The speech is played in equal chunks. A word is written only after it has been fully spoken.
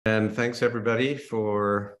And thanks everybody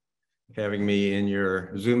for having me in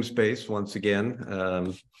your Zoom space once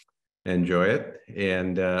again. Enjoy it.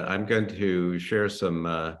 And I'm going to share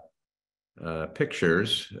some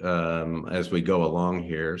pictures as we go along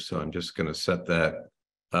here. So I'm just going to set that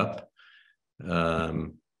up.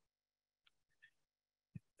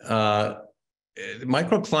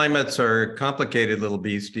 Microclimates are complicated little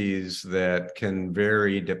beasties that can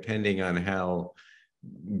vary depending on how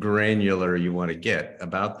granular you want to get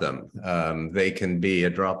about them. They can be a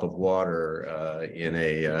drop of water in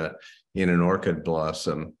an orchid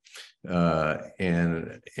blossom,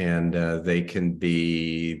 and they can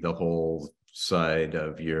be the whole side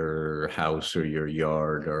of your house or your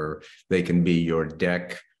yard, or they can be your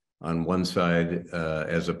deck on one side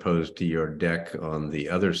as opposed to your deck on the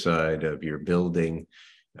other side of your building.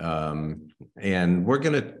 And we're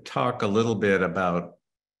going to talk a little bit about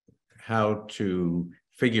how to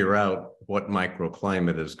figure out what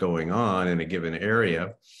microclimate is going on in a given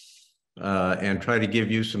area, and try to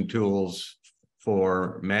give you some tools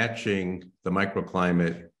for matching the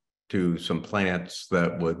microclimate to some plants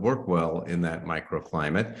that would work well in that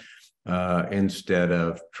microclimate, instead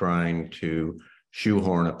of trying to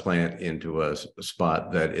shoehorn a plant into a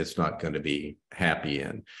spot that it's not going to be happy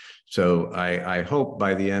in. So I hope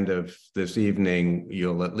by the end of this evening,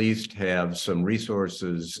 you'll at least have some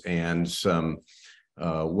resources and some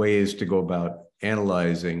ways to go about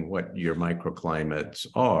analyzing what your microclimates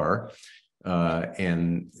are.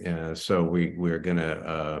 So we're going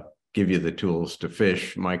to give you the tools to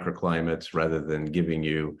fish microclimates rather than giving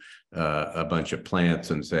you a bunch of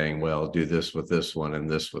plants and saying, well, do this with this one and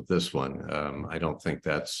this with this one. I don't think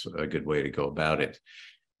that's a good way to go about it.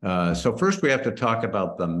 So first we have to talk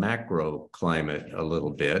about the macroclimate a little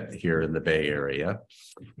bit here in the Bay Area.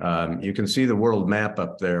 You can see the world map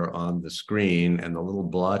up there on the screen and the little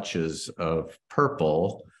blotches of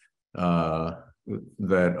purple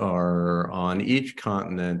that are on each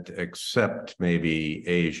continent except maybe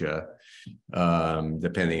Asia,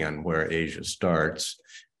 depending on where Asia starts.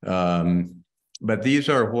 But these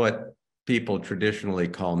are what people traditionally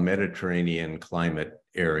call Mediterranean climate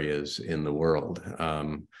areas in the world.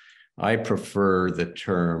 I prefer the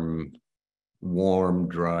term warm,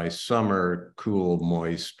 dry summer, cool,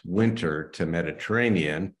 moist winter to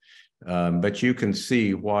Mediterranean. But you can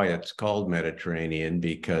see why it's called Mediterranean,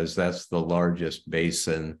 because that's the largest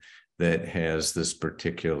basin that has this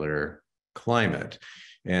particular climate.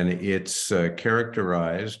 And it's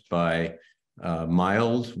characterized by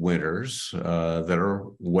mild winters that are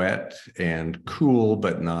wet and cool,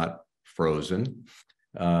 but not frozen,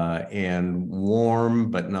 and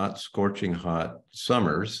warm, but not scorching hot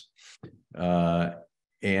summers.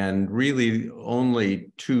 And really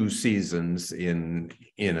only two seasons in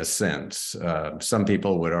a sense. Some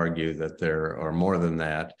people would argue that there are more than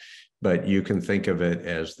that, but you can think of it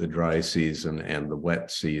as the dry season and the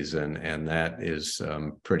wet season, and that is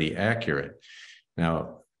pretty accurate.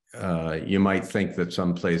 Now, you might think that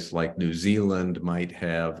some place like New Zealand might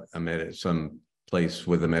have some place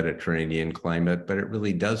with a Mediterranean climate, but it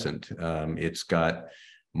really doesn't. It's got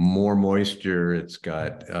more moisture, it's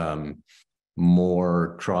got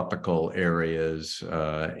more tropical areas,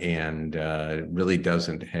 and really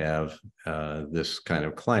doesn't have this kind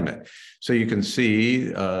of climate. So you can see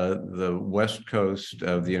the west coast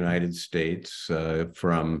of the United States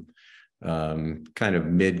from kind of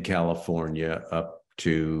mid-California up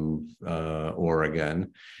to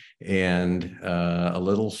Oregon, and a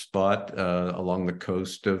little spot along the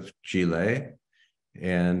coast of Chile,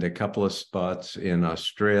 and a couple of spots in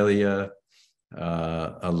Australia,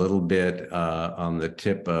 a little bit on the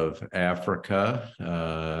tip of Africa,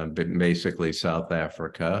 but basically South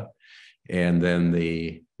Africa, and then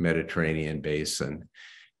the Mediterranean basin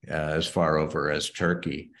as far over as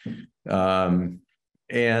Turkey.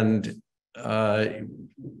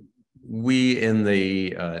 We in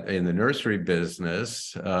the nursery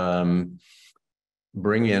business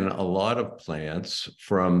bring in a lot of plants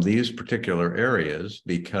from these particular areas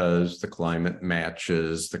because the climate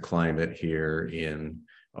matches the climate here in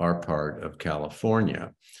our part of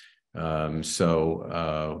California. For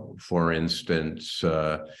instance,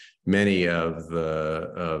 many of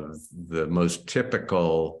the most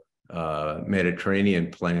typical Mediterranean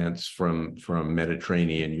plants from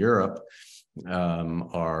Mediterranean Europe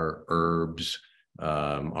are herbs,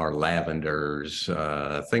 are lavenders,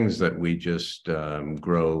 things that we just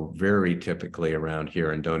grow very typically around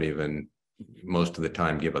here and don't even most of the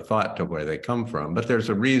time give a thought to where they come from, but there's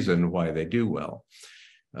a reason why they do well.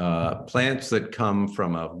 Plants that come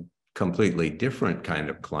from a completely different kind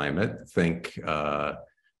of climate, think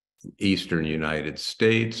eastern United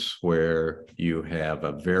States, where you have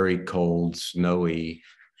a very cold, snowy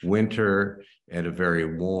winter and a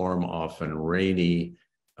very warm, often rainy,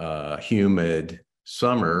 humid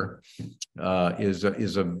summer, is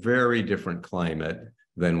a very different climate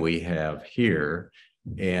than we have here.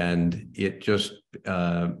 And it just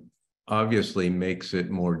obviously makes it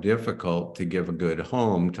more difficult to give a good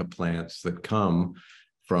home to plants that come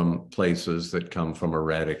from places that come from a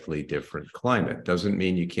radically different climate. Doesn't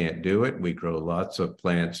mean you can't do it. We grow lots of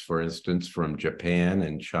plants, for instance, from Japan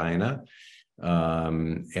and China,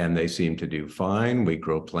 and they seem to do fine. We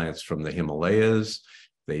grow plants from the Himalayas.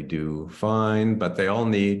 They do fine, but they all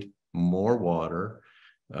need more water,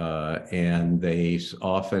 and they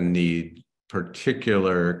often need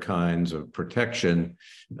particular kinds of protection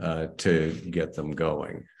to get them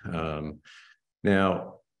going.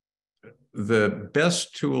 Now, the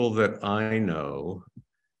best tool that I know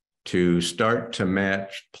to start to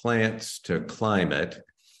match plants to climate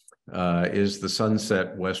is the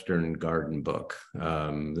Sunset Western Garden Book.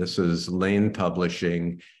 This is Lane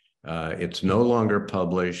Publishing. It's no longer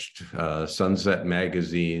published. Sunset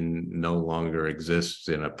Magazine no longer exists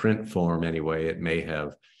in a print form anyway. It may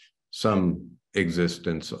have some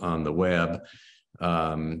existence on the web,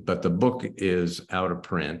 but the book is out of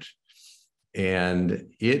print. And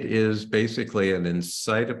it is basically an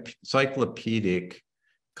encyclopedic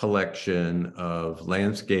collection of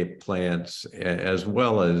landscape plants, as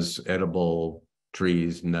well as edible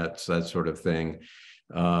trees, nuts, that sort of thing,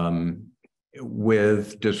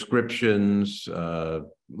 with descriptions,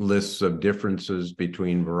 lists of differences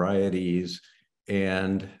between varieties,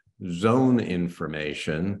 and zone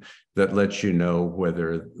information that lets you know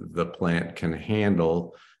whether the plant can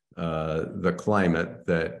handle the climate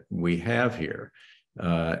that we have here.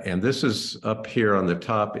 And this is up here on the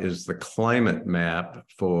top is the climate map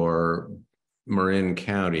for Marin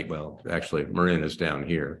County. Well, actually, Marin is down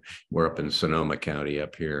here. We're up in Sonoma County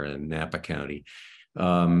up here in Napa County.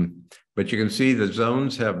 But you can see the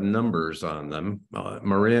zones have numbers on them.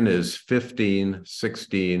 Marin is 15,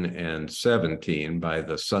 16, and 17 by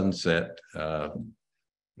the Sunset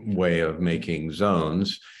way of making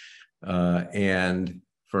zones. And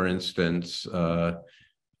for instance,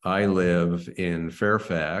 I live in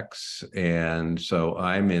Fairfax, and so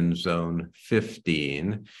I'm in zone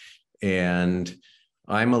 15, and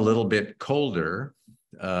I'm a little bit colder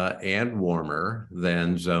and warmer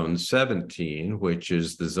than zone 17, which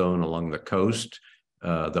is the zone along the coast,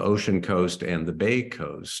 the ocean coast and the bay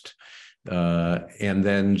coast. And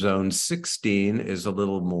then zone 16 is a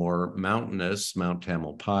little more mountainous, Mount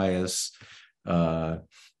Tamalpais, and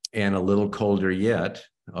a little colder yet,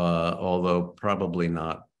 although probably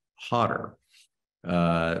not hotter.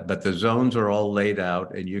 But the zones are all laid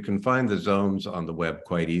out, and you can find the zones on the web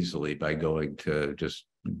quite easily by going to just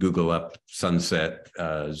Google up sunset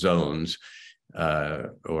zones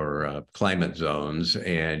or climate zones,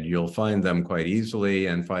 and you'll find them quite easily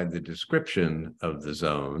and find the description of the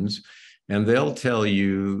zones. And they'll tell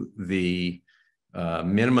you the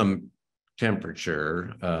minimum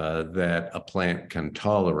temperature that a plant can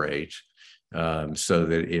tolerate, so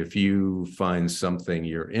that if you find something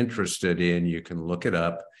you're interested in, you can look it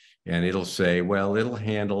up and it'll say, well, it'll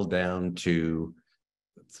handle down to,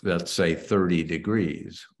 let's say, 30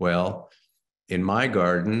 degrees. Well, in my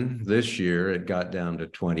garden this year, it got down to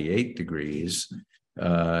 28 degrees.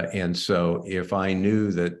 And so if I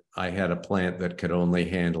knew that I had a plant that could only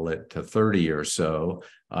handle it to 30 or so,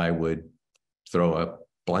 I would throw a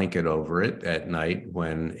blanket over it at night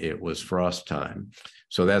when it was frost time.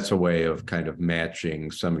 So that's a way of kind of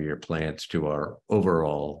matching some of your plants to our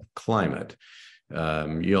overall climate.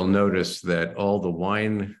 You'll notice that all the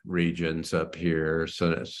wine regions up here,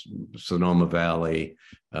 Sonoma Valley,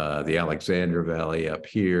 the Alexander Valley up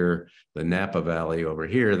here, the Napa Valley over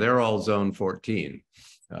here, they're all zone 14.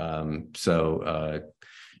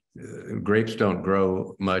 Grapes don't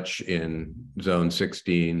grow much in zone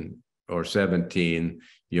 16 or 17.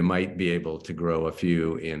 You might be able to grow a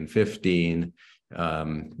few in 15,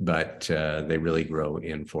 but they really grow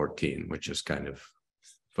in 14, which is kind of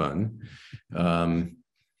fun.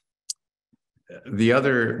 The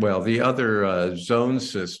other zone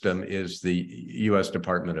system is the U.S.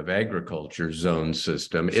 Department of Agriculture zone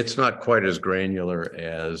system. It's not quite as granular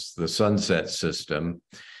as the Sunset system.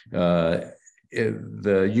 The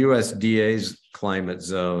USDA's climate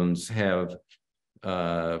zones have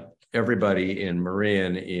everybody in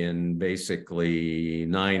Marin in basically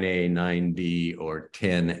 9A, 9B, or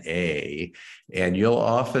 10A, and you'll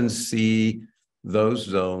often see those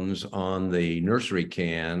zones on the nursery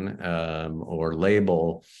can or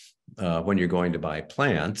label when you're going to buy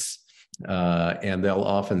plants. And they'll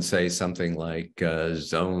often say something like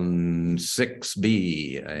zone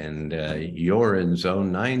 6B and you're in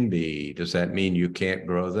zone 9B. Does that mean you can't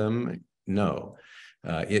grow them? No.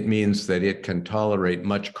 It means that it can tolerate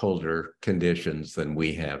much colder conditions than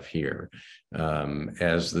we have here.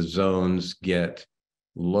 As the zones get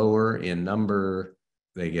lower in number,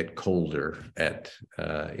 they get colder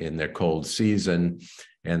in their cold season.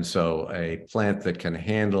 And so a plant that can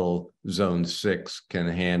handle zone 6 can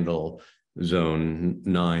handle zone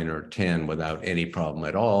 9 or 10 without any problem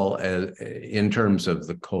at all in terms of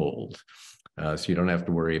the cold. So you don't have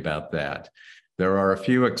to worry about that. There are a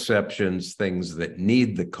few exceptions, things that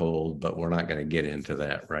need the cold, but we're not going to get into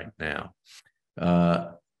that right now.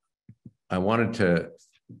 I wanted to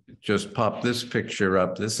just pop this picture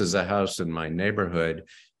up. This is a house in my neighborhood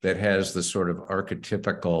that has the sort of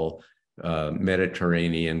archetypical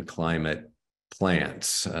Mediterranean climate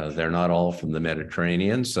plants. They're not all from the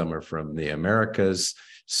Mediterranean. Some are from the Americas.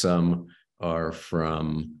 Some are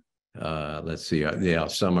from,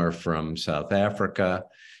 some are from South Africa.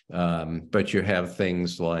 But you have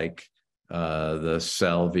things like the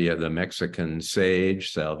salvia, the Mexican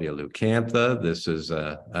sage, Salvia leucantha. This is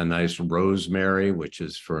a nice rosemary, which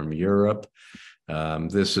is from Europe.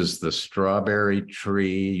 This is the strawberry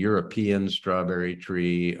tree, European strawberry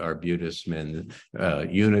tree, Arbutus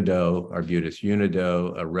unido,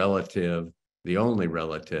 a relative, the only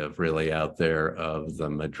relative really out there of the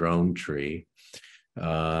madrone tree.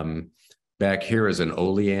 Back here is an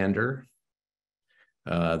oleander.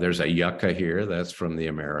 There's a yucca here, that's from the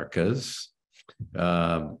Americas.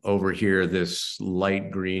 Over here, this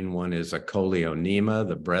light green one is a coleonema,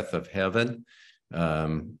 the breath of heaven.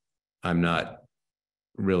 I'm not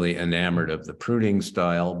really enamored of the pruning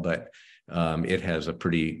style, but it has a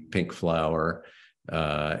pretty pink flower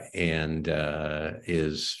and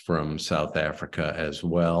is from South Africa as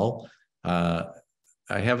well. I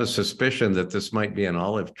have a suspicion that this might be an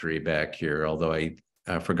olive tree back here, although I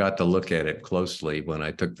forgot to look at it closely when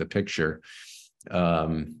I took the picture.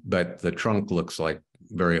 But the trunk looks like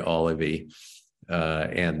very olivey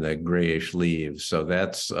and the grayish leaves. So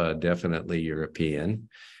that's definitely European.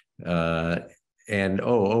 And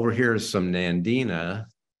over here is some Nandina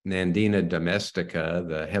domestica,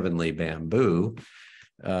 the heavenly bamboo.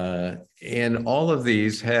 And all of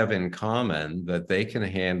these have in common that they can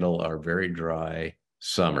handle our very dry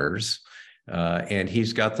summers. And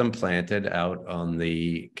he's got them planted out on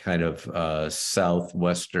the kind of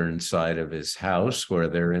southwestern side of his house where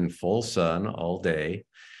they're in full sun all day.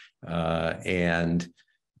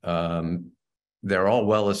 They're all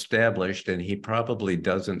well established, and he probably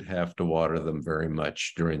doesn't have to water them very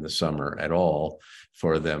much during the summer at all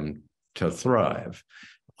for them to thrive.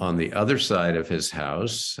 On the other side of his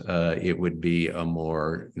house, it would be a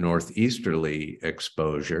more northeasterly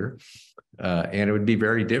exposure, and it would be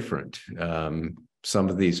very different. Some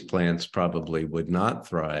of these plants probably would not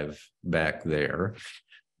thrive back there.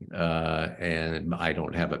 And I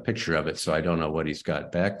don't have a picture of it, so I don't know what he's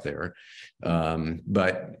got back there.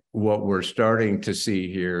 But what we're starting to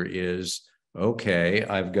see here is, okay,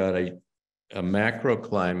 I've got a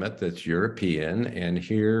macroclimate that's European, and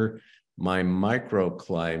here my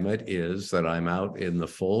microclimate is that I'm out in the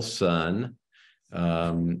full sun.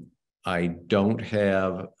 I don't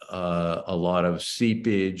have a lot of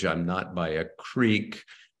seepage. I'm not by a creek.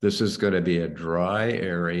 This is going to be a dry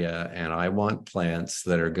area, and I want plants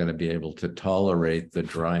that are going to be able to tolerate the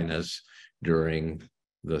dryness during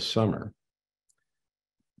the summer.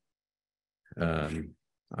 I'm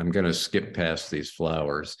going to skip past these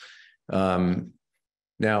flowers.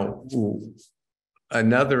 Now,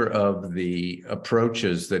 another of the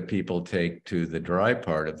approaches that people take to the dry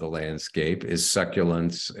part of the landscape is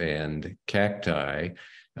succulents and cacti.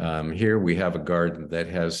 Here we have a garden that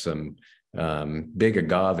has some big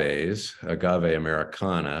agaves, Agave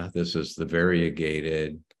americana. This is the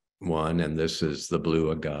variegated one, and this is the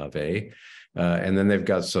blue agave. And then they've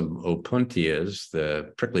got some opuntias,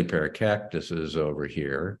 the prickly pear cactuses over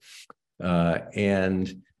here.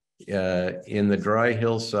 In the dry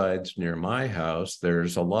hillsides near my house,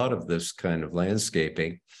 there's a lot of this kind of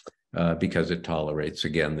landscaping because it tolerates,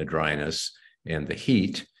 again, the dryness and the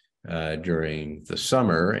heat during the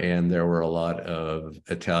summer. And there were a lot of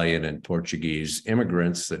Italian and Portuguese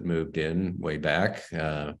immigrants that moved in way back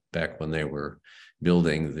when they were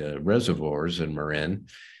building the reservoirs in Marin.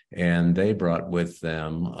 And they brought with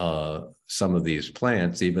them some of these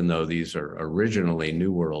plants, even though these are originally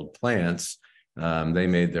New World plants. They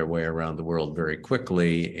made their way around the world very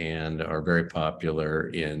quickly and are very popular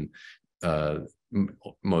in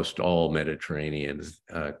most all Mediterranean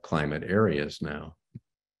climate areas now.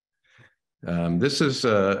 This is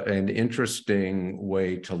an interesting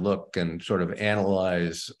way to look and sort of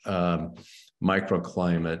analyze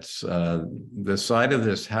microclimates. The side of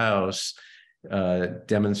this house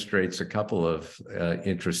demonstrates a couple of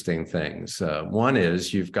interesting things. One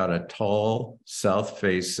is you've got a tall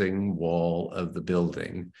south-facing wall of the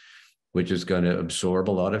building, which is going to absorb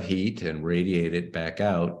a lot of heat and radiate it back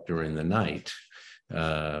out during the night,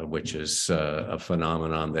 which is a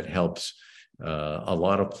phenomenon that helps a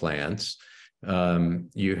lot of plants.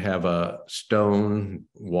 You have a stone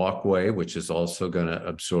walkway, which is also going to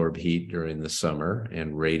absorb heat during the summer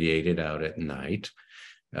and radiate it out at night.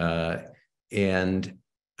 Then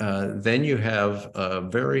you have a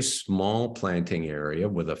very small planting area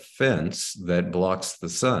with a fence that blocks the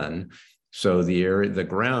sun. So the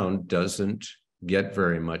ground doesn't get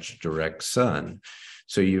very much direct sun.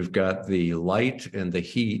 So you've got the light and the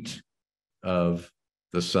heat of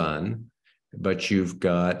the sun, but you've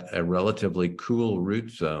got a relatively cool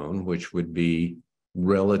root zone, which would be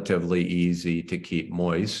relatively easy to keep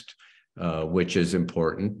moist, which is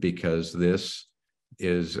important because this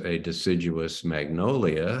is a deciduous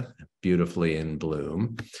magnolia, beautifully in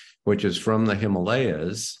bloom, which is from the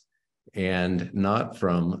Himalayas and not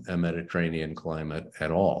from a Mediterranean climate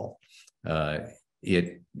at all.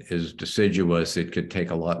 It is deciduous. It could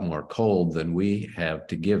take a lot more cold than we have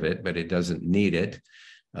to give it, but it doesn't need it.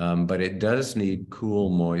 But it does need cool,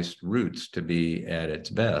 moist roots to be at its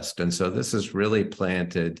best. And so this is really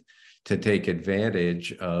planted to take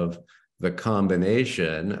advantage of the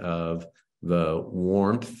combination of the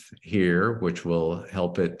warmth here, which will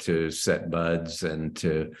help it to set buds and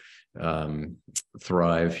to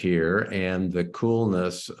thrive here, and the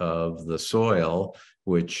coolness of the soil,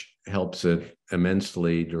 which helps it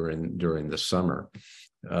immensely during the summer.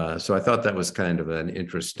 So I thought that was kind of an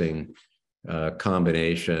interesting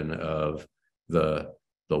combination of the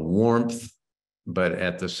warmth, but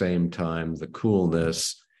at the same time, the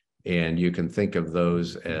coolness. And you can think of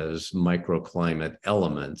those as microclimate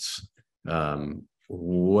elements.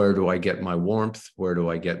 Where do I get my warmth? Where do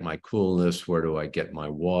I get my coolness? Where do I get my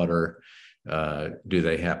water? Do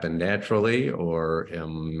they happen naturally, or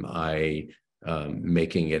am I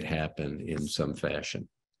making it happen in some fashion?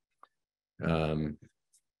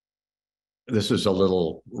 This is a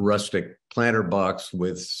little rustic planter box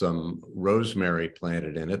with some rosemary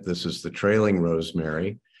planted in it. This is the trailing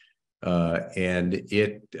rosemary. And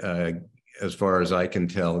it, as far as I can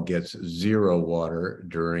tell, gets zero water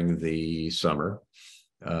during the summer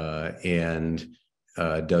and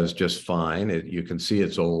does just fine. You can see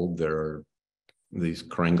it's old. There are these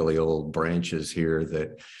crangly old branches here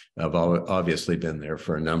that have obviously been there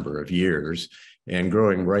for a number of years. And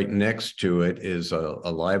growing right next to it is a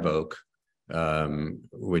live oak,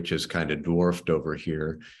 which is kind of dwarfed over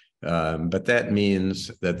here. But that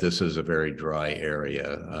means that this is a very dry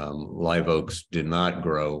area. Live oaks do not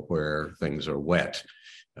grow where things are wet.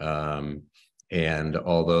 And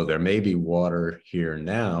although there may be water here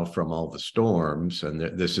now from all the storms, and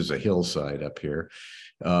this is a hillside up here,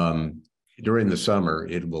 during the summer,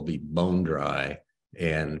 it will be bone dry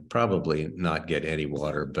and probably not get any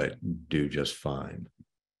water, but do just fine.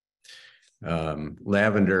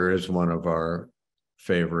 Lavender is one of our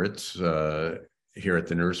favorites here at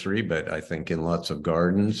the nursery, but I think in lots of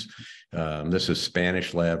gardens. This is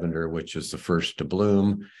Spanish lavender, which is the first to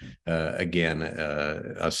bloom. Again,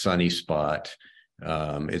 a sunny spot.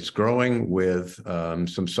 It's growing with some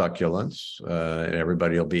succulents, and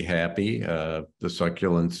everybody will be happy. The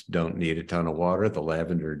succulents don't need a ton of water. The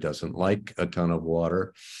lavender doesn't like a ton of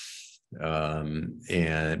water,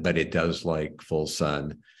 but it does like full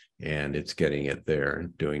sun, and it's getting it there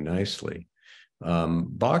and doing nicely.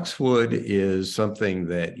 Boxwood is something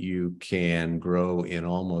that you can grow in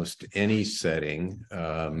almost any setting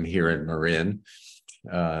here in Marin.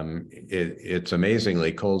 It's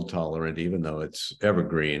amazingly cold tolerant, even though it's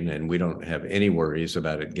evergreen, and we don't have any worries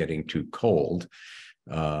about it getting too cold.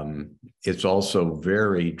 It's also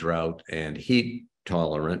very drought and heat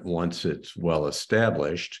tolerant once it's well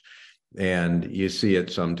established. And you see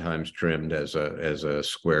it sometimes trimmed as a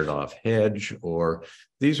squared off hedge, or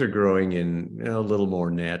these are growing in a little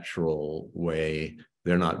more natural way.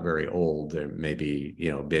 They're not very old. They're maybe,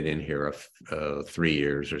 been in here 3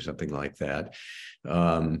 years or something like that.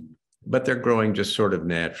 But they're growing just sort of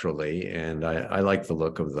naturally, and I like the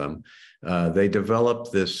look of them. They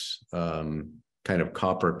develop this kind of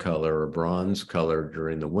copper color or bronze color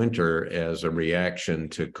during the winter as a reaction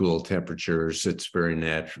to cool temperatures. It's very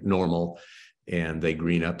normal, and they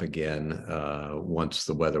green up again once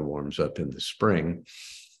the weather warms up in the spring.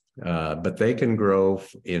 But they can grow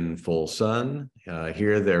in full sun.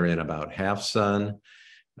 Here they're in about half sun.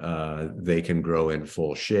 They can grow in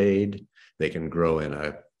full shade. They can grow in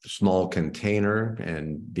a small container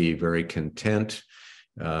and be very content.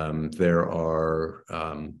 There are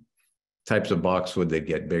types of boxwood that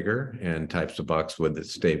get bigger and types of boxwood that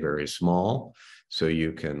stay very small. So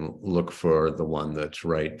you can look for the one that's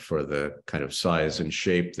right for the kind of size and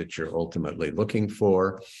shape that you're ultimately looking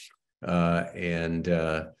for. You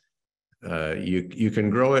can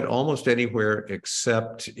grow it almost anywhere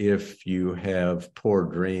except if you have poor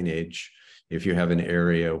drainage, if you have an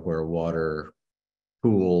area where water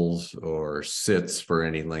pools or sits for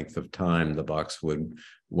any length of time, the boxwood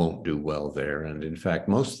won't do well there. And in fact,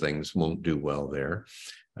 most things won't do well there.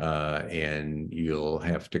 And you'll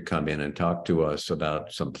have to come in and talk to us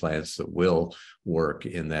about some plants that will work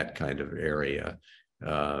in that kind of area.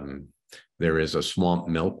 There is a swamp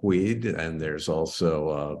milkweed, and there's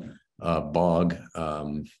also a bog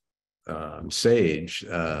sage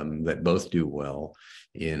that both do well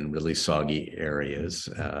in really soggy areas,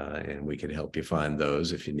 and we can help you find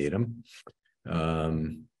those if you need them.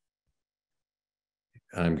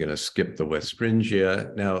 I'm going to skip the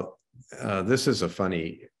Westringia. Now, this is a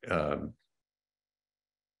funny,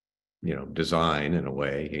 design in a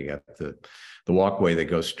way. You got the walkway that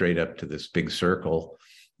goes straight up to this big circle,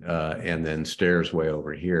 and then stairs way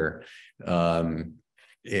over here. And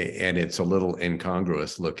it's a little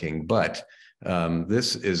incongruous looking, but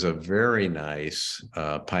this is a very nice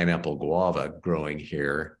pineapple guava growing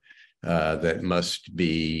here that must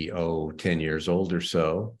be, 10 years old or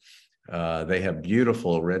so. They have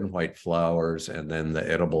beautiful red and white flowers and then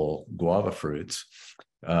the edible guava fruits.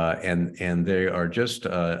 And they are just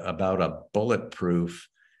about a bulletproof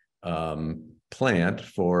plant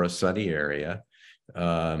for a sunny area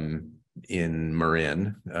in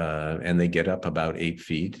Marin, and they get up about 8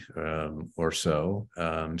 feet or so.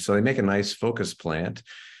 So they make a nice focus plant,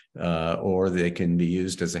 or they can be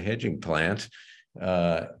used as a hedging plant.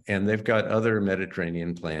 And they've got other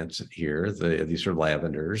Mediterranean plants here. These are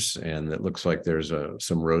lavenders, and it looks like there's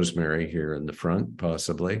some rosemary here in the front,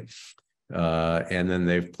 possibly. And then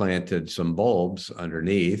they've planted some bulbs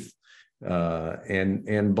underneath.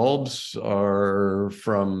 And bulbs are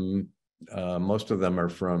from, most of them are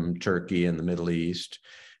from Turkey and the Middle East,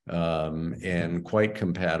 and quite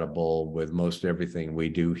compatible with most everything we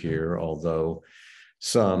do here, although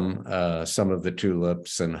some of the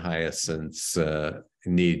tulips and hyacinths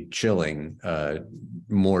need chilling,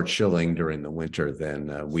 more chilling during the winter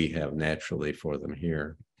than we have naturally for them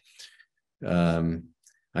here.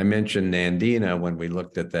 I mentioned Nandina when we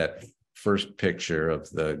looked at that first picture of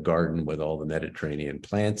the garden with all the Mediterranean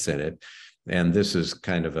plants in it. And this is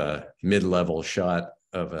kind of a mid-level shot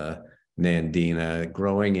of a Nandina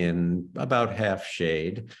growing in about half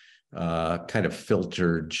shade, kind of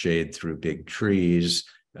filtered shade through big trees.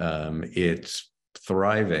 It's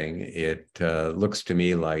thriving. It looks to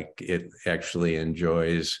me like it actually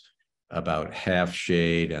enjoys about half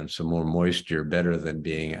shade and some more moisture better than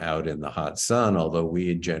being out in the hot sun, although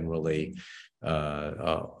we generally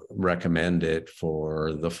recommend it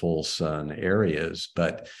for the full sun areas.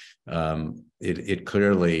 But it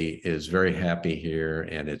clearly is very happy here,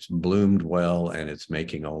 and it's bloomed well, and it's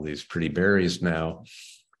making all these pretty berries now.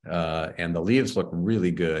 And the leaves look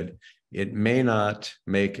really good. It may not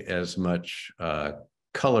make as much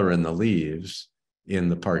color in the leaves in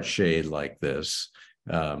the part shade like this.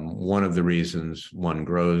 One of the reasons one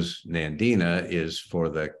grows Nandina is for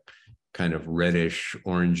the kind of reddish,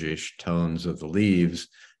 orangish tones of the leaves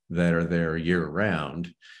that are there year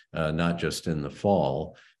round, not just in the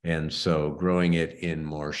fall. And so growing it in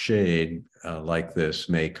more shade like this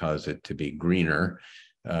may cause it to be greener,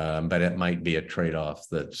 but it might be a trade-off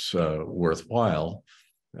that's worthwhile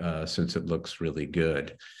since it looks really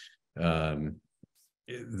good.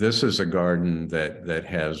 This is a garden that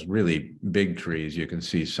has really big trees. You can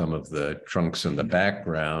see some of the trunks in the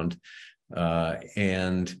background,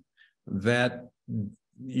 and that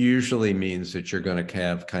usually means that you're going to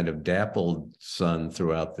have kind of dappled sun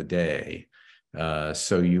throughout the day.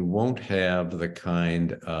 So you won't have the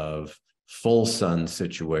kind of full sun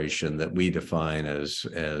situation that we define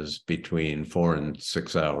as between 4 and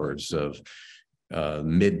 6 hours of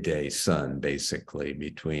midday sun, basically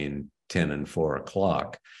between 10 and 4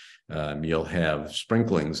 o'clock. You'll have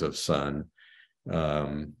sprinklings of sun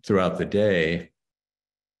throughout the day.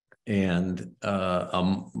 And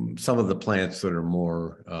some of the plants that are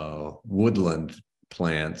more woodland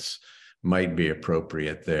plants might be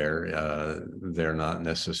appropriate there. They're not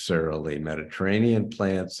necessarily Mediterranean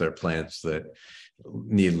plants. They're plants that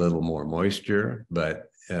need a little more moisture, but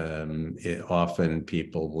often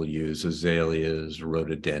people will use azaleas,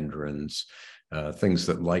 rhododendrons, things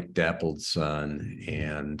that like dappled sun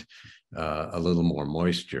and a little more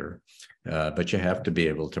moisture. But you have to be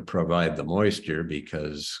able to provide the moisture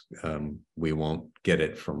because we won't get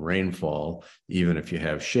it from rainfall. Even if you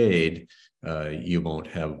have shade, you won't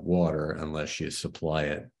have water unless you supply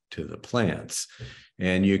it to the plants.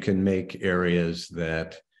 And you can make areas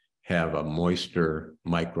that have a moisture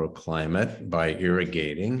microclimate by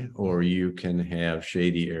irrigating, or you can have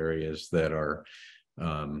shady areas that are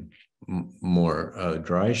more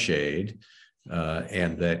dry shade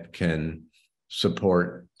and that can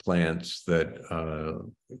support plants that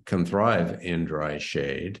can thrive in dry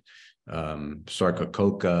shade.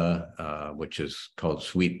 Sarcococa, which is called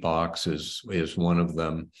sweet box, is one of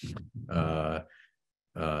them.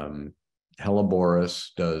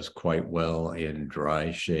 Helleborus does quite well in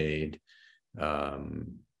dry shade.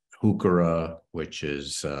 Heuchera, which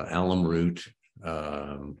is alum root,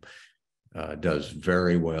 does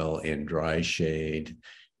very well in dry shade.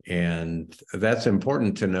 And that's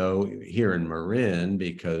important to know here in Marin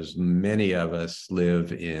because many of us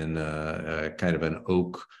live in a kind of an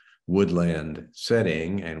oak woodland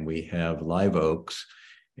setting, and we have live oaks,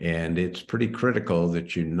 and it's pretty critical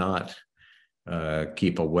that you not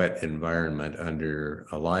keep a wet environment under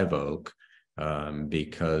a live oak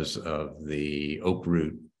because of the oak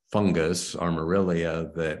root fungus,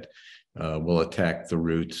 Armorillia, that will attack the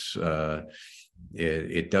roots.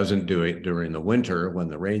 It doesn't do it during the winter when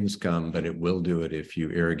the rains come, but it will do it if you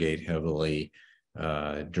irrigate heavily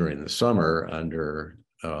during the summer under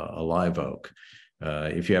a live oak.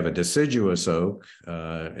 If you have a deciduous oak,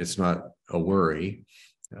 it's not a worry.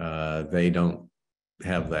 They don't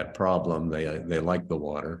have that problem. They like the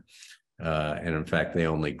water. And in fact, they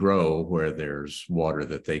only grow where there's water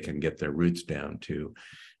that they can get their roots down to.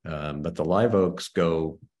 But the live oaks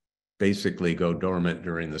basically go dormant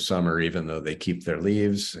during the summer, even though they keep their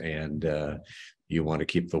leaves, and you want to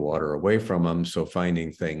keep the water away from them. So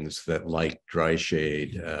finding things that like dry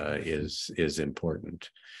shade is important.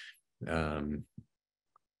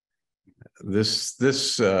 This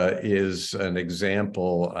is an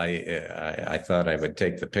example. I thought I would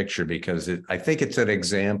take the picture because I think it's an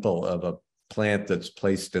example of a plant that's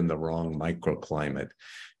placed in the wrong microclimate.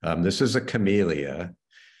 This is a camellia,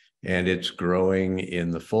 and it's growing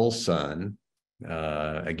in the full sun,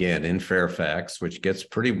 again, in Fairfax, which gets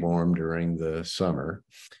pretty warm during the summer.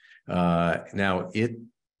 Now, it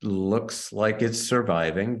looks like it's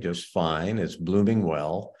surviving just fine. It's blooming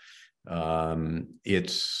well.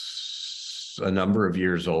 It's a number of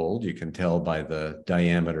years old. You can tell by the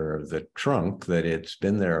diameter of the trunk that it's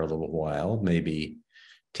been there a little while, maybe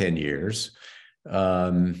 10 years.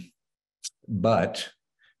 But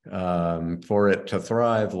for it to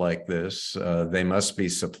thrive like this, they must be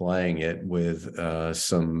supplying it with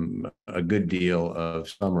a good deal of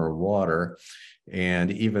summer water,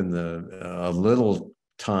 and even a little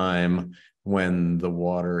time when the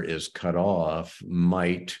water is cut off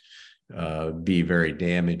might be very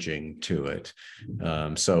damaging to it.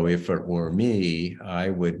 So if it were me, I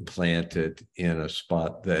would plant it in a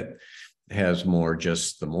spot that has more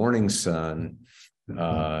just the morning sun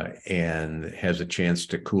and has a chance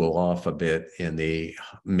to cool off a bit in the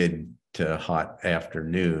mid to hot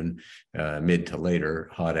afternoon, mid to later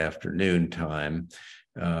hot afternoon time.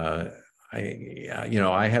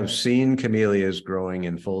 I have seen camellias growing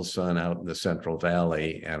in full sun out in the Central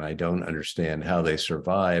Valley, and I don't understand how they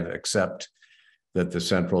survive, except that the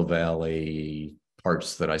Central Valley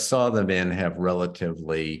parts that I saw them in have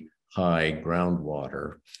relatively high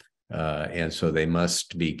groundwater. And so they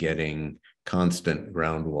must be getting constant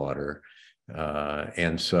groundwater.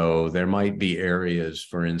 And so there might be areas,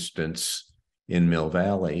 for instance, in Mill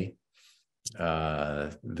Valley,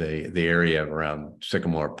 the area around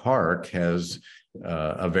Sycamore Park has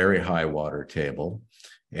a very high water table.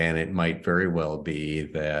 And it might very well be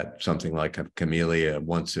that something like a camellia,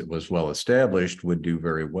 once it was well established, would do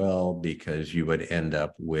very well because you would end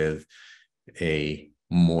up with a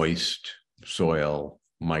moist soil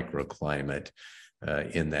microclimate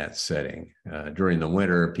in that setting. During the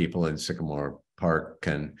winter, people in Sycamore Park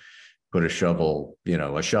can put a shovel,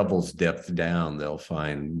 a shovel's depth down, they'll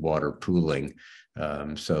find water pooling.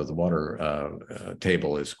 So the water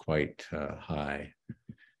table is quite high.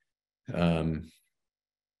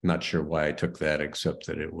 Not sure why I took that, except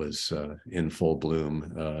that it was in full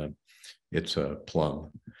bloom. It's a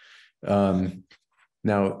plum.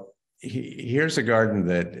 Now, here's a garden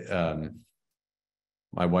that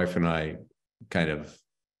my wife and I kind of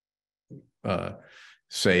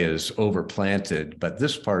say is overplanted, but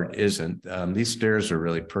this part isn't. These stairs are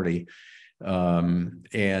really pretty. And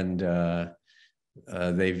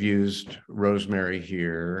they've used rosemary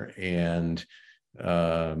here, and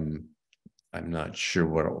I'm not sure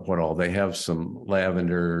what all. They have some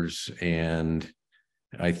lavenders and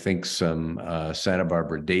I think some Santa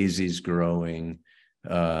Barbara daisies growing.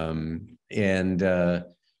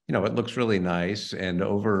 It looks really nice. And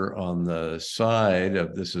over on the side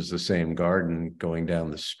of this is the same garden going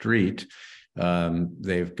down the street.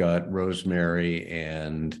 They've got rosemary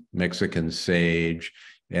and Mexican sage,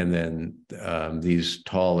 and then these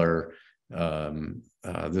taller,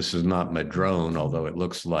 this is not madrone, although it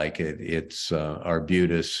looks like it. It's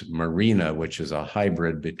Arbutus marina, which is a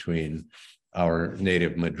hybrid between our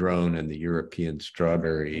native madrone and the European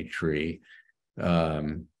strawberry tree.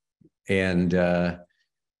 This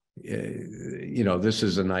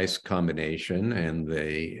is a nice combination, and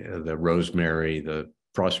the rosemary, the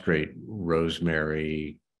prostrate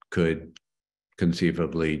rosemary could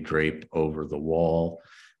conceivably drape over the wall.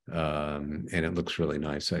 And it looks really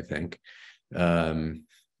nice, I think. And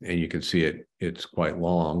you can see it's quite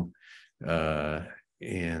long. They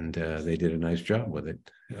did a nice job with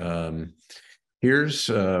it. Here's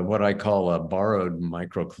what I call a borrowed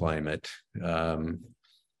microclimate.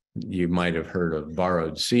 You might have heard of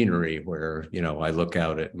borrowed scenery, where, I look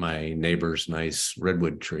out at my neighbor's nice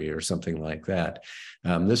redwood tree or something like that.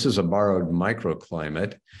 This is a borrowed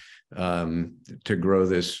microclimate to grow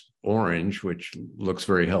this orange, which looks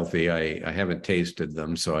very healthy. I haven't tasted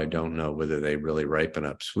them, so I don't know whether they really ripen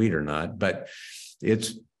up sweet or not, but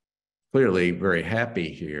it's clearly very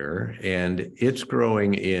happy here. And it's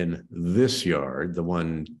growing in this yard, the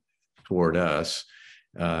one toward us.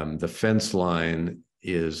 The fence line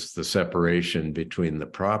is the separation between the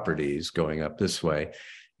properties going up this way.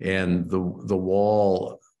 And the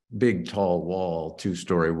wall, big tall wall,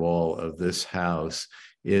 two-story wall of this house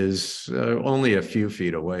is only a few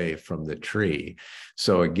feet away from the tree.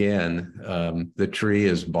 So again, the tree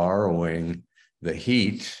is borrowing the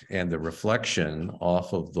heat and the reflection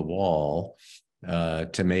off of the wall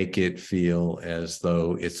to make it feel as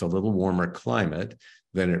though it's a little warmer climate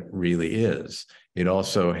than it really is. It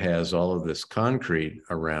also has all of this concrete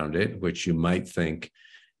around it, which you might think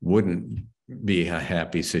wouldn't be a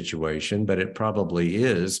happy situation, but it probably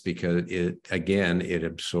is, because it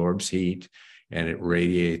absorbs heat and it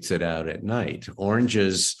radiates it out at night.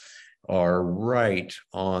 Oranges are right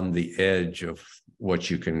on the edge of what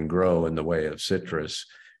you can grow in the way of citrus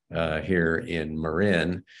here in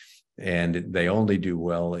Marin, and they only do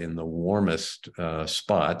well in the warmest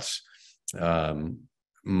spots.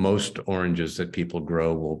 Most oranges that people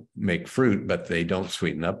grow will make fruit, but they don't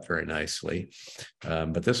sweeten up very nicely.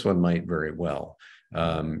 But this one might very well.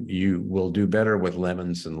 You will do better with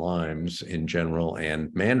lemons and limes in general,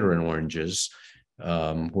 and mandarin oranges,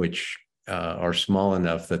 which are small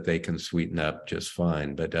enough that they can sweeten up just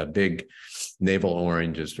fine. But a big navel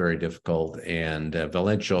orange is very difficult, and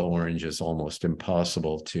Valencia orange is almost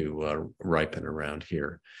impossible to ripen around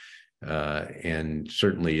here. And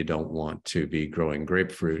certainly you don't want to be growing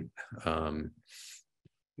grapefruit,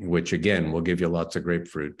 which again will give you lots of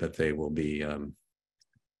grapefruit, but they will be,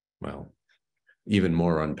 even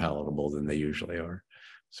more unpalatable than they usually are.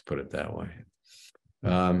 Let's put it that way.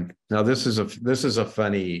 Now this is a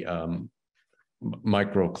funny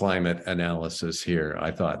microclimate analysis here. I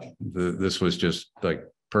thought this was just like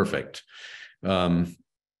perfect.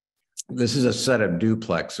 This is a set of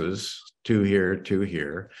duplexes, two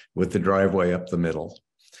here, with the driveway up the middle.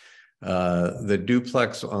 The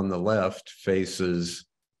duplex on the left faces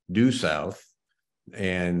due south,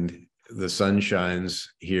 and the sun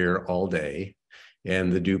shines here all day.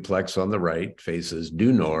 And the duplex on the right faces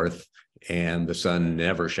due north, and the sun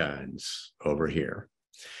never shines over here.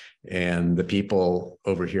 And the people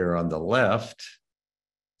over here on the left,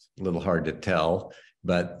 a little hard to tell,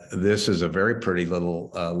 but this is a very pretty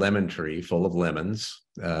little lemon tree full of lemons,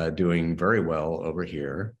 doing very well over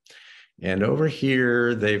here. And over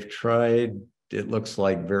here, they've tried, it looks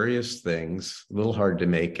like, various things, a little hard to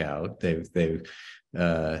make out. They've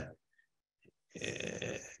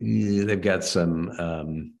got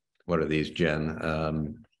some, what are these,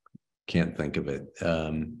 Jen? Can't think of it.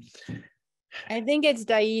 I think it's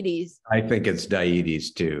dietes. I think it's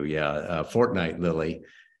dietes too. Yeah. Fortnight lily,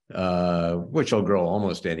 which will grow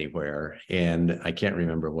almost anywhere. And I can't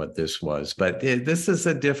remember what this was, but this is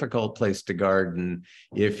a difficult place to garden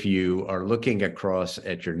if you are looking across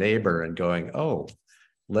at your neighbor and going, oh,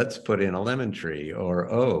 let's put in a lemon tree,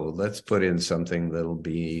 or, oh, let's put in something that'll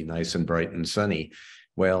be nice and bright and sunny.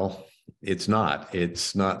 Well, it's not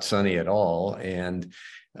sunny at all. And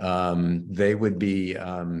they would be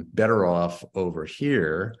better off over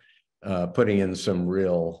here putting in some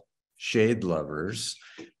real shade lovers,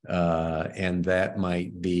 and that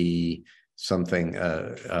might be something,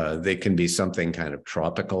 they can be something kind of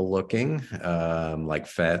tropical looking, like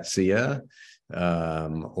Fatsia,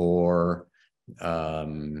 or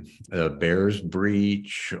a bear's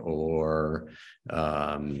breech, or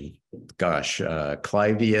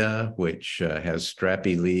clivia, which has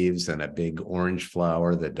strappy leaves and a big orange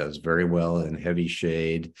flower that does very well in heavy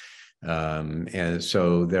shade. And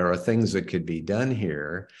so there are things that could be done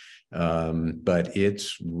here, but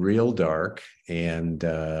it's real dark, and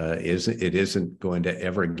it isn't going to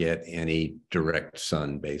ever get any direct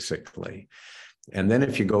sun, basically. And then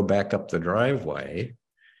if you go back up the driveway,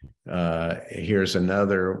 here's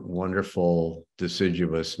another wonderful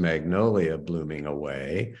deciduous magnolia blooming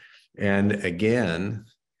away. And again,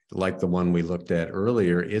 like the one we looked at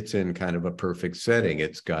earlier, it's in kind of a perfect setting.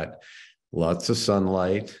 It's got lots of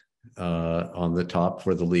sunlight on the top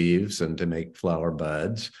for the leaves and to make flower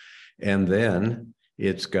buds. And then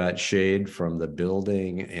it's got shade from the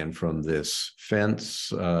building and from this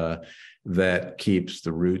fence that keeps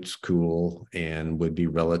the roots cool and would be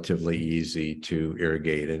relatively easy to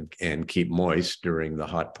irrigate and keep moist during the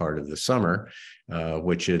hot part of the summer,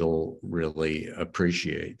 which it'll really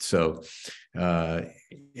appreciate. So,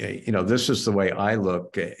 this is the way I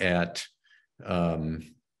look at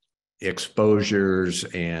exposures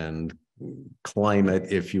and climate,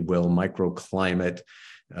 if you will, microclimate.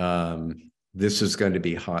 This is going to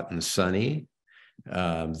be hot and sunny.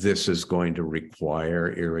 This is going to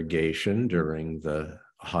require irrigation during the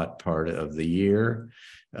hot part of the year.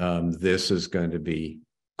 This is going to be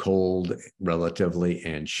cold relatively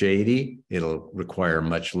and shady. It'll require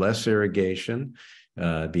much less irrigation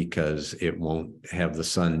because it won't have the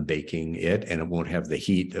sun baking it, and it won't have the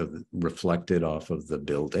heat reflected off of the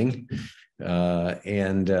building.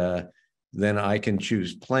 Then I can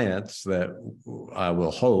choose plants that I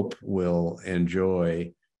will hope will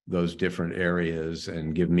enjoy those different areas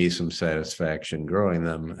and give me some satisfaction growing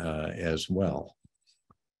them as well.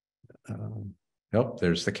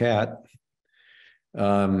 There's the cat.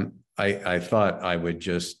 I thought I would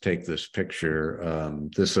just take this picture.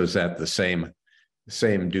 This was at the same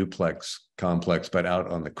duplex complex, but out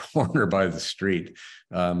on the corner by the street.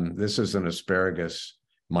 This is an asparagus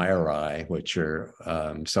myri, which are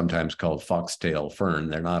sometimes called foxtail fern.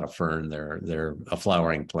 They're not a fern, they're a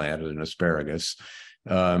flowering plant, an asparagus.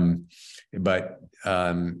 But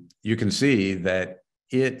you can see that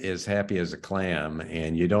it is happy as a clam,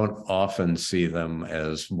 and you don't often see them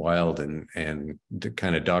as wild and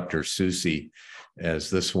kind of Dr. Seussy as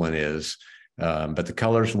this one is. But the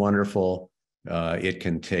color's wonderful. It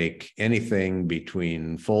can take anything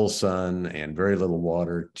between full sun and very little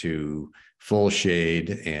water to full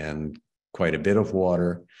shade and quite a bit of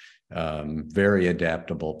water. Very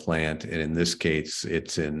adaptable plant, and in this case,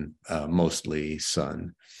 it's in mostly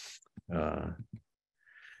sun.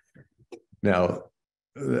 Now,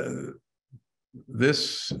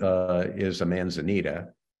 this is a manzanita.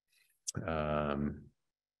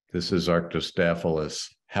 This is Arctostaphylos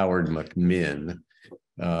Howard McMinn,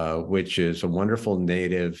 which is a wonderful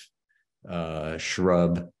native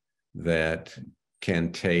shrub that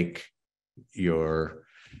can take your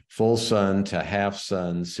full sun to half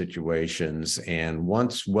sun situations, and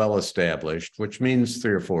once well established, which means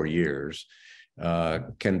 3 or 4 years,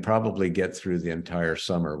 can probably get through the entire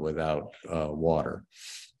summer without water,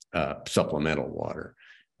 supplemental water.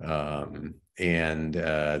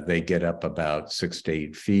 They get up about 6 to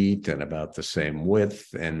 8 feet and about the same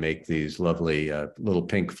width, and make these lovely little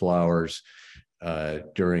pink flowers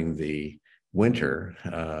during the winter,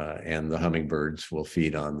 and the hummingbirds will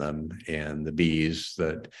feed on them, and the bees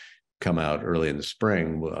that come out early in the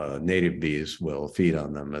spring, native bees, will feed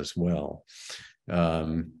on them as well.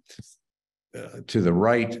 To the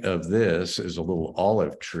right of this is a little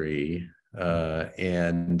olive tree,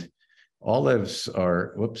 and olives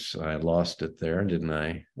are, whoops, I lost it there, didn't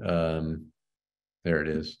I? There it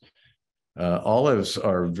is. Olives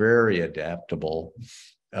are very adaptable,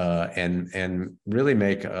 and really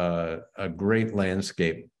make a great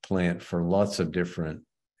landscape plant for lots of different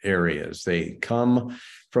areas. They come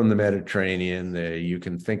from the Mediterranean. You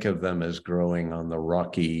can think of them as growing on the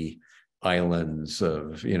rocky islands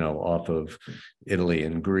of, off of Italy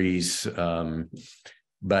and Greece.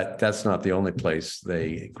 But that's not the only place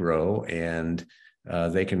they grow, and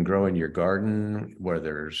they can grow in your garden where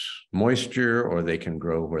there's moisture, or they can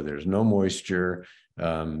grow where there's no moisture.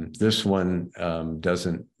 This one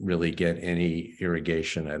doesn't really get any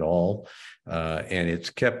irrigation at all, and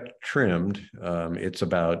it's kept trimmed. It's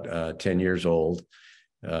about 10 years old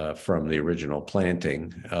from the original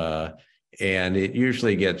planting, And it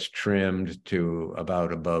usually gets trimmed to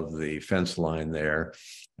about above the fence line there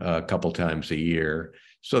a couple times a year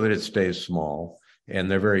so that it stays small. And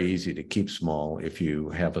they're very easy to keep small if you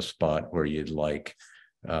have a spot where you'd like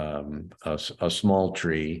a small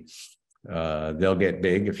tree. They'll get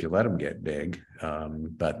big if you let them get big,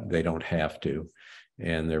 but they don't have to.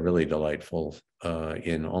 And they're really delightful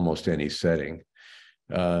in almost any setting.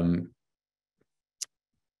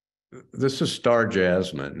 This is star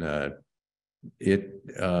jasmine. It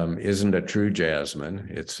isn't a true jasmine.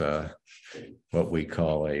 It's what we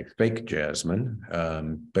call a fake jasmine,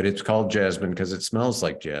 but it's called jasmine because it smells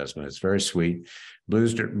like jasmine. It's very sweet.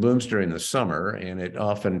 Blooms during the summer, and it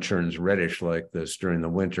often turns reddish like this during the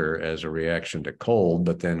winter as a reaction to cold,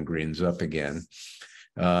 but then greens up again.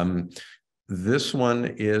 This one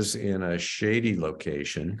is in a shady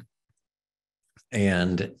location.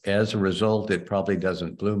 And as a result, it probably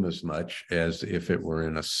doesn't bloom as much as if it were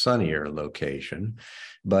in a sunnier location,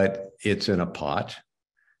 but it's in a pot.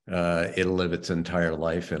 It'll live its entire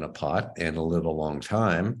life in a pot and it'll live a long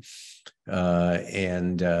time. It'll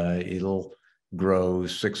grow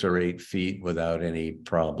 6 or 8 feet without any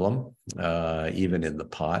problem, even in the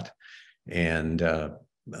pot. And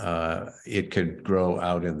it could grow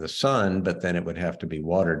out in the sun, but then it would have to be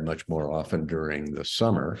watered much more often during the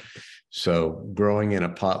summer. So growing in a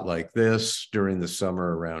pot like this during the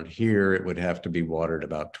summer around here, it would have to be watered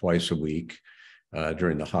about twice a week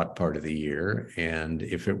during the hot part of the year. And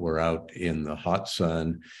if it were out in the hot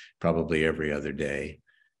sun, probably every other day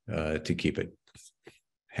to keep it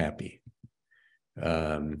happy.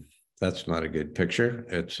 That's not a good picture.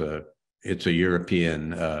 It's a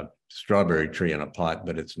European strawberry tree in a pot,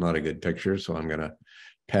 but it's not a good picture, so I'm going to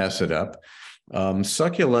pass it up.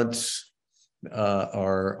 Succulents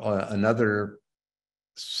are another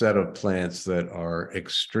set of plants that are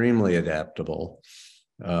extremely adaptable.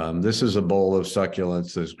 This is a bowl of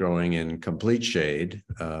succulents that's growing in complete shade.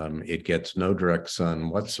 It gets no direct sun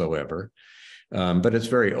whatsoever, but it's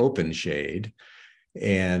very open shade,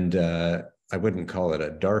 and I wouldn't call it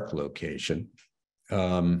a dark location.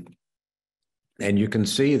 And you can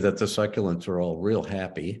see that the succulents are all real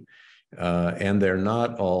happy, and they're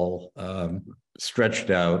not all stretched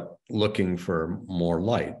out looking for more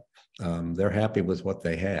light. They're happy with what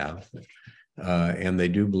they have, and they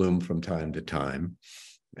do bloom from time to time.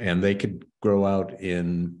 And they could grow out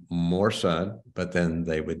in more sun, but then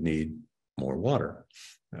they would need more water.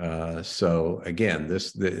 So again,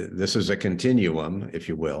 this is a continuum, if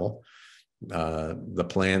you will. The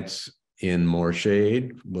plants in more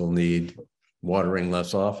shade will need watering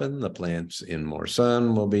less often. The plants in more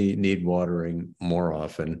sun will need watering more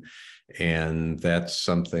often. And that's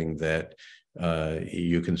something that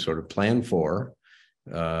you can sort of plan for.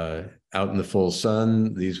 Out in the full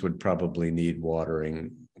sun, these would probably need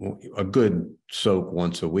watering, a good soak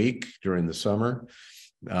once a week during the summer.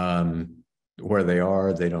 Where they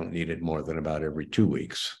are, they don't need it more than about every 2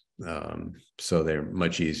 weeks. So they're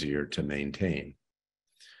much easier to maintain.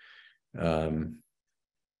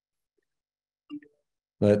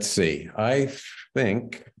 Let's see, I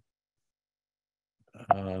think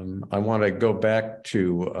I want to go back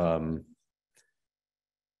to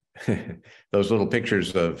those little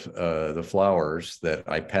pictures of the flowers that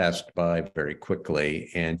I passed by very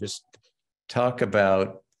quickly and just talk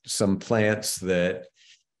about some plants that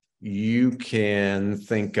you can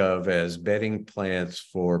think of as bedding plants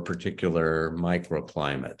for particular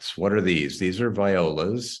microclimates. What are these? These are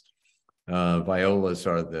violas. Violas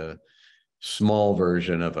are the small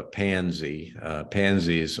version of a pansy.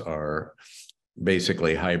 Pansies are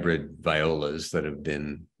basically hybrid violas that have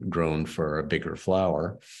been grown for a bigger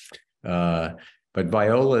flower. But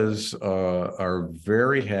violas are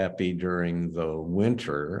very happy during the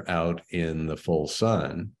winter out in the full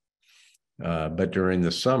sun. But during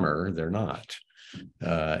the summer, they're not.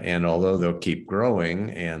 And although they'll keep growing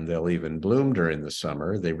and they'll even bloom during the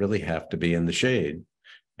summer, they really have to be in the shade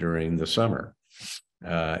during the summer.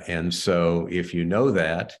 And so if you know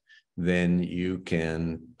that, then you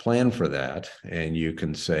can plan for that. And you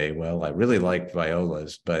can say, well, I really like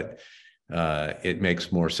violas, but it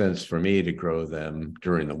makes more sense for me to grow them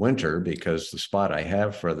during the winter because the spot I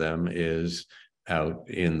have for them is out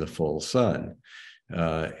in the full sun.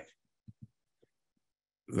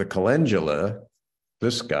 The calendula,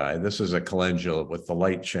 this is a calendula with the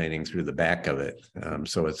light shining through the back of it.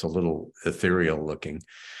 So it's a little ethereal looking.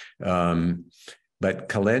 But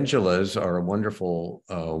calendulas are a wonderful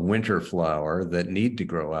winter flower that need to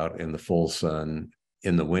grow out in the full sun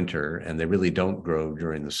in the winter, and they really don't grow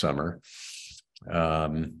during the summer.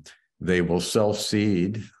 They will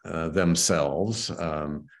self-seed themselves.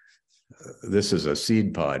 this is a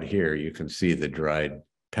seed pod here. You can see the dried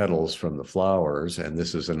petals from the flowers, and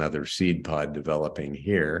this is another seed pod developing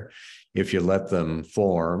here. If you let them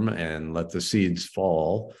form and let the seeds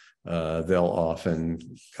fall, they'll often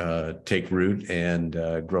take root and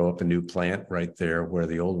grow up a new plant right there where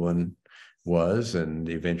the old one was. And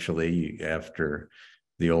eventually, after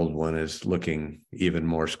the old one is looking even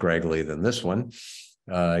more scraggly than this one,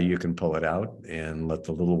 you can pull it out and let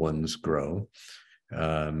the little ones grow.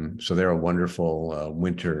 So they're a wonderful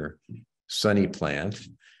winter sunny plant.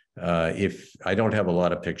 If I don't have a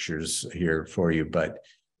lot of pictures here for you, but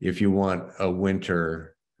if you want a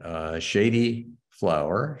winter shady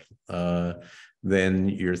flower, then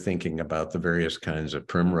you're thinking about the various kinds of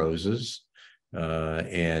primroses,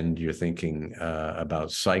 and you're thinking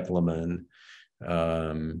about cyclamen,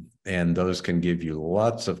 and those can give you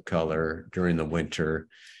lots of color during the winter.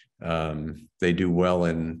 They do well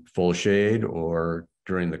in full shade, or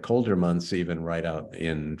during the colder months, even right out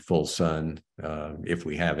in full sun, if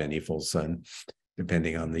we have any full sun,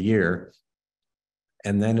 depending on the year.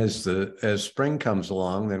 And then as spring comes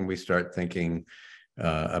along, then we start thinking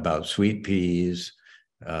about sweet peas,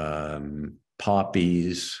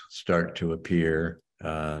 poppies start to appear.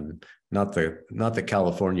 Not the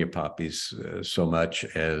California poppies so much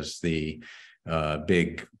as the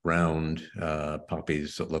big round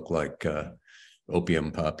poppies that look like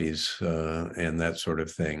opium poppies and that sort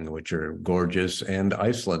of thing, which are gorgeous, and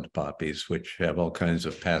Iceland poppies, which have all kinds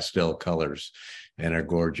of pastel colors and are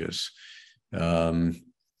gorgeous.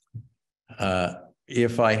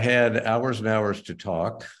 If I had hours and hours to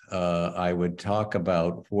talk, I would talk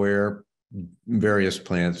about where various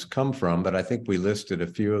plants come from, but I think we listed a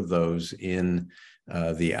few of those in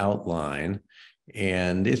the outline.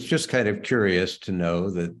 And it's just kind of curious to know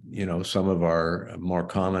that, you know, some of our more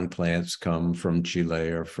common plants come from Chile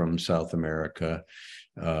or from South America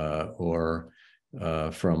or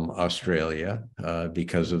from Australia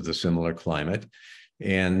because of the similar climate.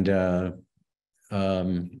 And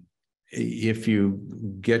if you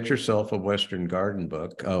get yourself a Western Garden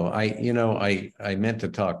book, I meant to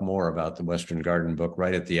talk more about the Western Garden book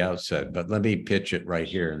right at the outset, but let me pitch it right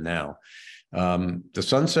here and now. The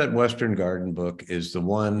Sunset Western Garden book is the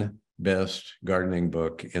one best gardening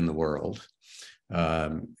book in the world.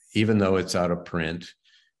 Even though it's out of print,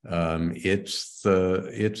 it's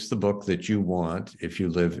the book that you want if you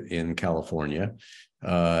live in California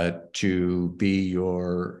to be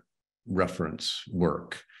your reference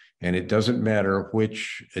work. And it doesn't matter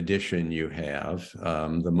which edition you have.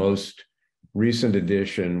 The most recent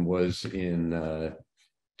edition was in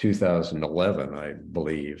 2011, I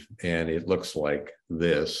believe, and it looks like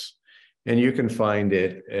this. And you can find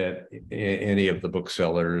it at any of the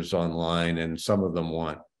booksellers online, and some of them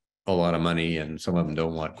want a lot of money and some of them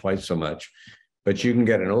don't want quite so much. But you can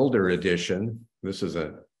get an older edition. This is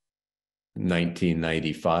a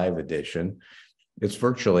 1995 edition. It's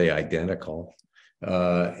virtually identical.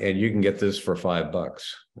 And you can get this for $5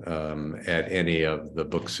 at any of the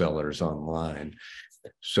booksellers online.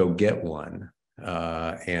 So get one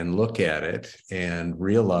and look at it and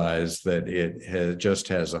realize that it just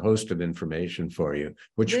has a host of information for you.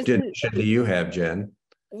 Which edition do you have, Jen?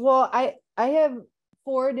 Well, I have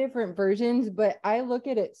 4 different versions, but I look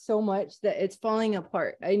at it so much that it's falling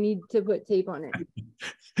apart. I need to put tape on it.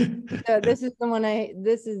 So this is the one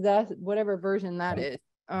this is whatever version that is.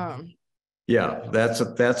 Yeah, that's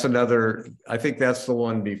another, I think that's the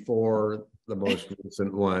one before the most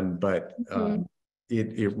recent one, but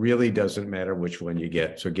it really doesn't matter which one you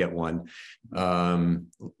get. So get one.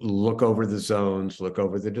 Look over the zones, look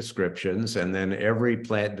over the descriptions, and then every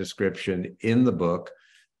plant description in the book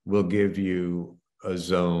will give you a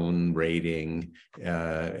zone rating.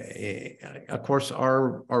 Of course,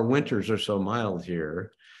 our winters are so mild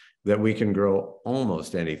here that we can grow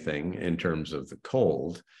almost anything in terms of the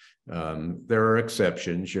cold. There are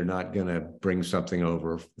exceptions. You're not going to bring something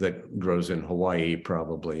over that grows in Hawaii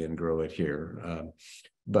probably and grow it here.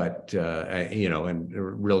 But and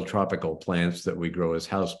real tropical plants that we grow as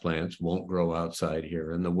house plants won't grow outside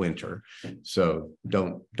here in the winter. So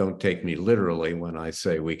don't take me literally when I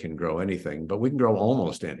say we can grow anything, but we can grow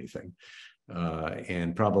almost anything,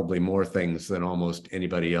 and probably more things than almost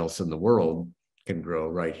anybody else in the world can grow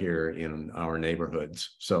right here in our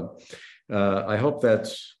neighborhoods. So I hope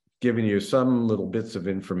that's given you some little bits of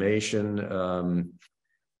information.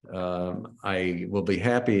 I will be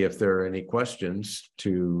happy if there are any questions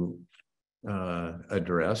to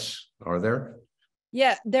address. Are there?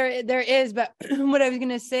 Yeah, there is. But what I was going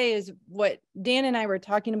to say is what Dan and I were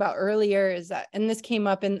talking about earlier is that, and this came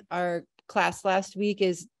up in our class last week,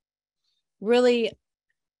 is really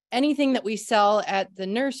anything that we sell at the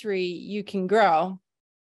nursery, you can grow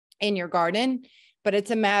in your garden, but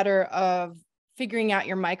it's a matter of figuring out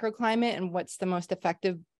your microclimate and what's the most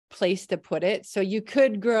effective place to put it. So you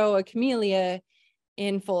could grow a camellia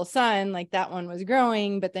in full sun, like that one was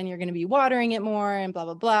growing, but then you're going to be watering it more and blah,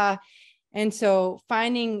 blah, blah. And so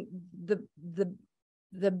finding the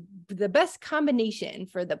best combination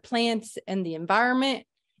for the plants and the environment,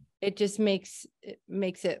 it just makes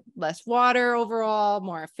it less water overall,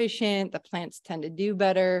 more efficient. The plants tend to do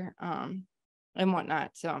better, and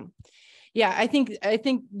whatnot. So yeah, I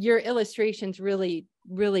think your illustrations really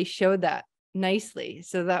showed that nicely.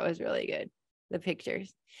 So that was really good. The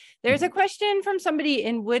pictures. There's a question from somebody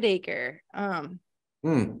in Woodacre, on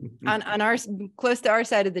our, close to our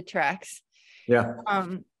side of the tracks. Yeah.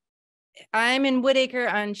 I'm in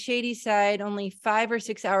Woodacre on shady side, only 5 or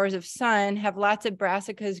 6 hours of sun, have lots of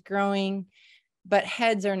brassicas growing, but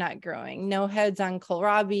heads are not growing. No heads on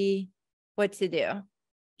kohlrabi. What to do?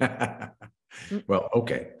 Well,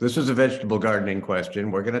 okay. This is a vegetable gardening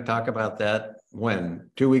question. We're going to talk about that when?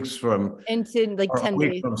 2 weeks from, into like 10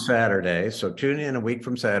 days from Saturday. So tune in a week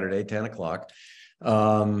from Saturday, 10 o'clock.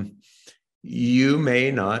 You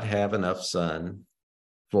may not have enough sun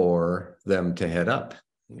for them to head up.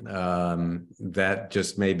 That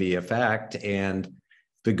just may be a fact. And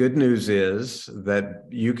the good news is that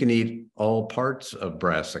you can eat all parts of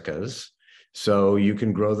brassicas. So you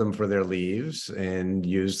can grow them for their leaves and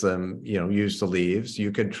use them, use the leaves.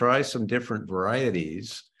 You could try some different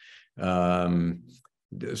varieties, some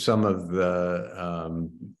of the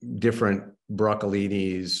different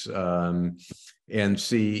broccolinis, and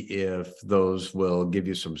see if those will give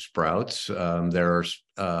you some sprouts. There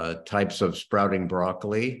are types of sprouting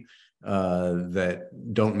broccoli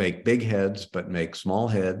that don't make big heads, but make small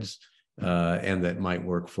heads, and that might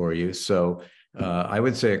work for you. So I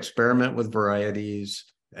would say experiment with varieties,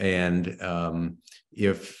 and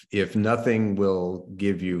if nothing will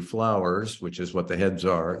give you flowers, which is what the heads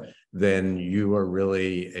are, then you are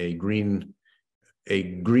really a greens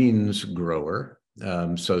grower.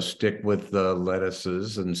 So stick with the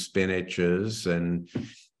lettuces and spinaches and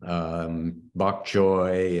bok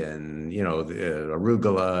choy and the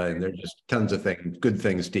arugula, and there's just tons of things, good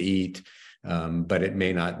things to eat, but it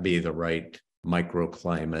may not be the right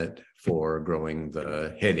microclimate for growing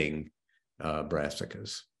the heading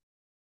brassicas.